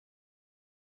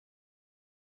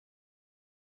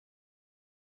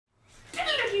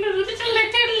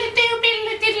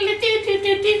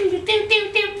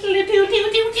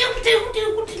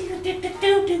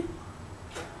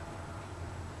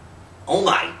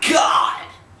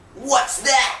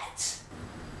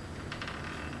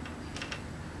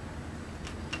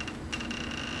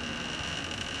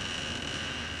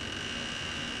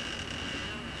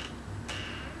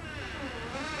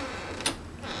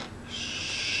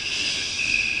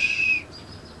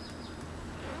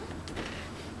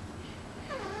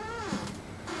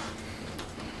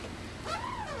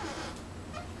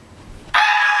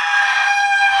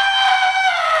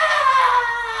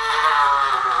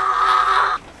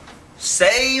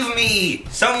Save me!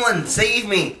 Someone save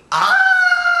me! Ah!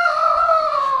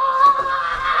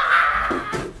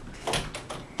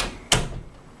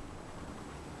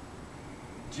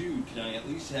 Dude, can I at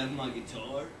least have my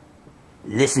guitar?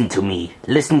 Listen to me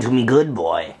good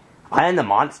boy. I am the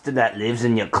monster that lives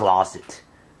in your closet.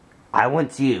 I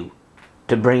want you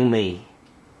to bring me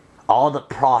all the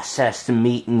processed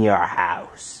meat in your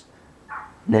house.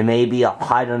 Then maybe I'll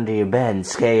hide under your bed and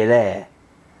scare you there.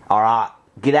 Alright,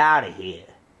 get out of here.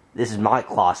 This is my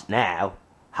closet now.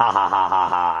 Ha ha ha ha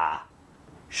ha.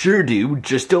 Sure, dude,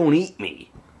 just don't eat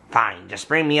me. Fine, just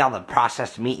bring me all the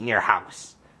processed meat in your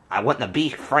house. I want the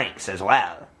beef franks as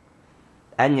well.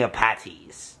 And your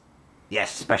patties.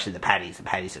 Yes, especially the patties. The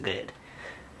patties are good.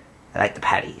 I like the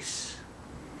patties.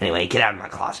 Anyway, get out of my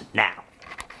closet now.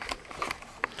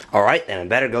 Alright, then I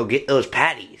better go get those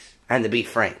patties and the beef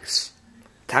franks.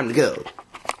 Time to go.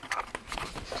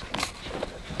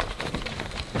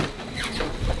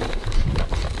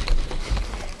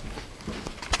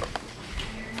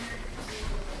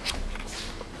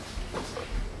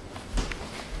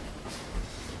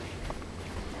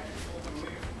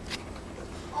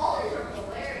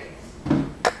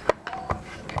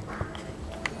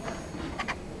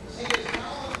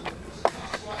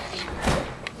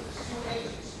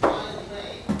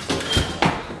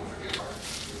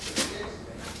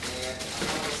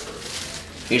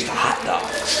 Here's the hot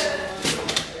dogs.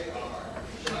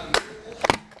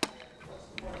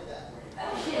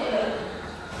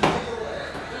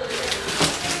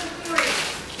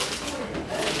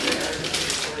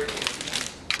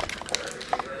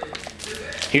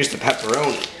 Here's the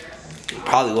pepperoni. He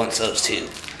probably wants those too.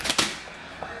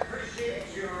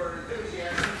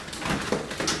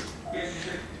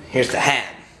 Here's the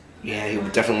ham. Yeah, he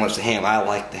definitely wants the ham. I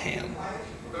like the ham.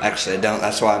 Actually, I don't.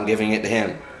 That's why I'm giving it to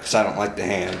him. Because I don't like the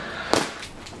ham.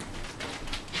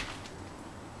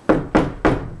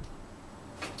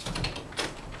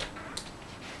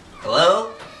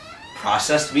 Hello?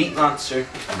 Processed meat monster.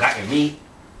 I got your meat.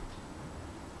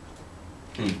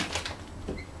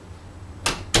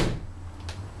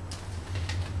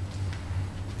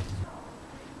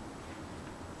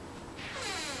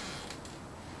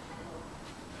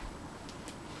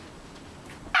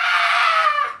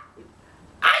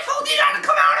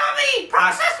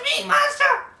 Process me, monster!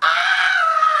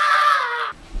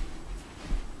 Ah!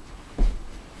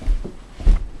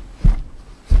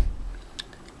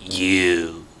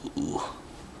 You.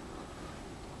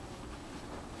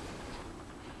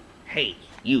 Hey,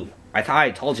 you. I thought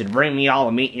I told you to bring me all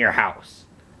the meat in your house.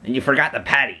 And you forgot the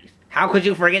patties. How could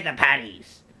you forget the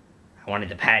patties? I wanted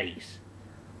the patties.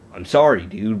 I'm sorry,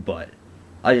 dude, but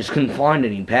I just couldn't find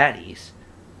any patties.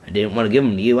 I didn't want to give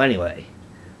them to you anyway.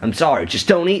 I'm sorry, just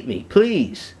don't eat me,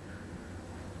 please.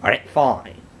 Alright,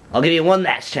 fine. I'll give you one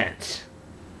last chance.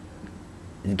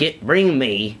 Bring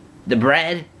me the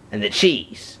bread and the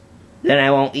cheese. Then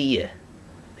I won't eat you.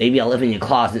 Maybe I'll live in your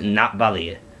closet and not bother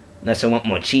you. Unless I want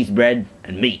more cheese bread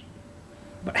and meat.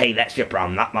 But hey, that's your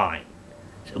problem, not mine.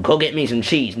 So go get me some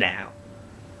cheese now.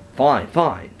 Fine,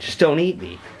 fine. Just don't eat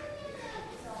me.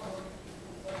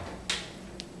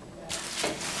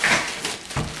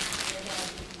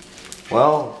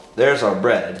 Well, there's our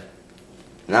bread.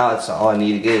 Now that's all I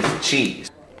need to get is the cheese.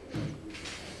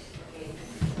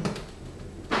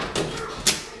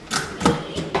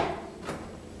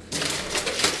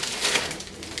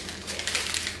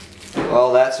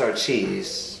 Well, that's our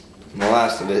cheese. And the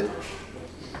last of it.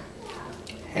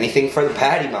 Anything for the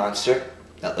patty monster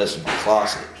that lives in my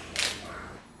closet.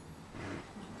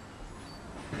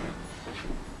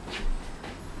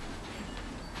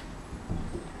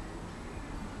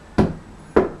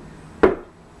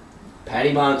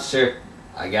 Patty monster,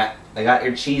 I got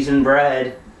your cheese and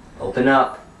bread. Open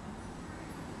up.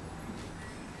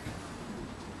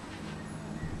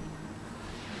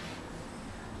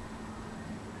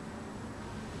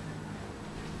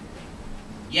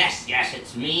 Yes, yes,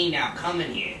 it's me. Now come in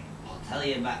here. I'll tell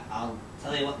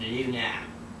you what to do now.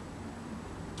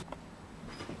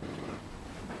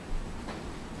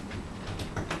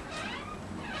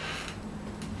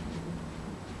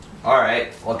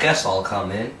 Alright, well guess I'll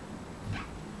come in.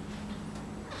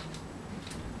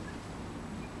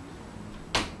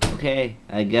 Okay,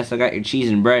 I guess I got your cheese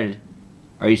and bread.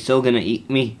 Are you still gonna eat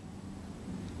me?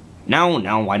 No,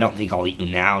 I don't think I'll eat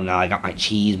you now. No, I got my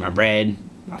cheese, my bread,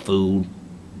 my food.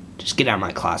 Just get out of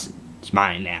my closet. It's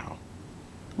mine now.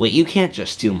 Wait, you can't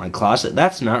just steal my closet.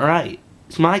 That's not right.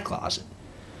 It's my closet.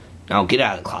 No, get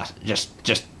out of the closet.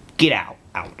 Just get out.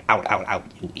 Out.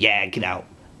 Yeah, get out.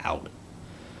 Out.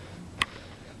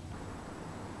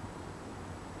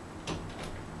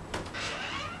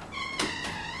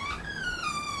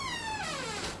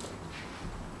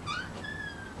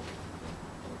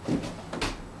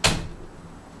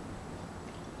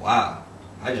 wow.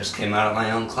 I just came out of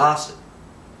my own closet.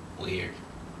 Weird.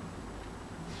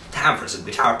 Time for some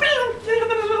guitar.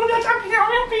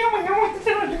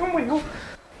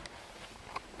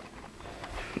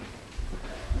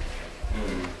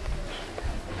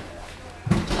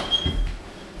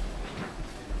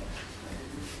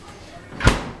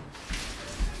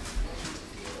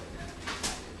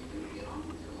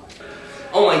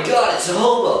 Oh my god, it's a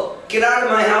hobo! Get out of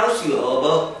my house, you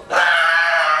hobo!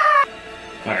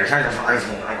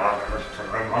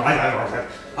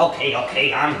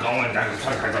 Okay, I'm going.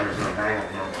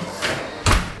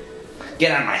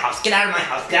 Get out of my house, get out of my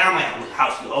house, get out of my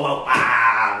house, you hobo!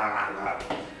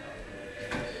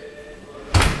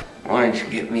 Why'd you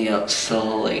get me up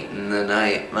so late in the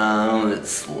night, Mom?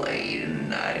 It's late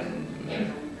and I'm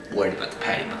worried about the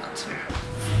Patty Monster.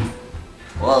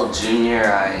 Well, Junior,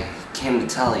 I came to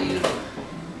tell you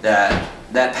that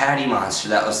Patty Monster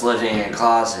that was living in your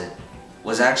closet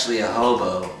was actually a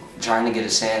hobo trying to get a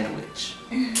sandwich.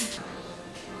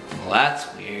 Well,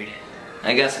 that's weird.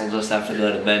 I guess I'll just have to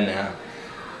go to bed now.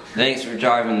 Thanks for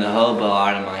driving the hobo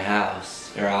out of my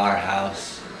house, or our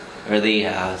house, or the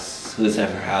house,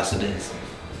 whosever house it is.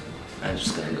 I'm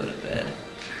just gonna go to bed.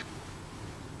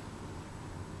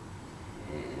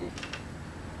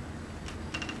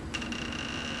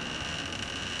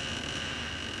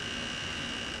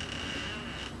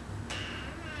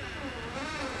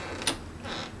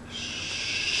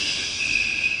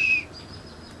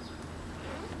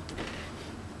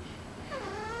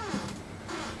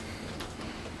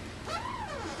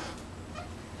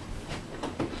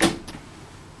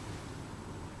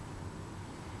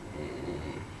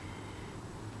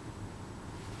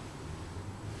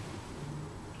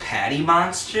 Patty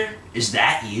Monster? Is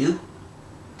that you?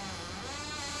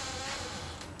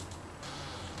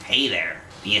 Hey there,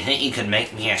 do you think you could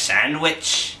make me a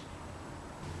sandwich?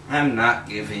 I'm not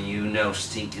giving you no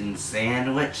stinking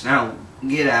sandwich. Now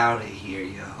get out of here,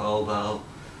 you hobo.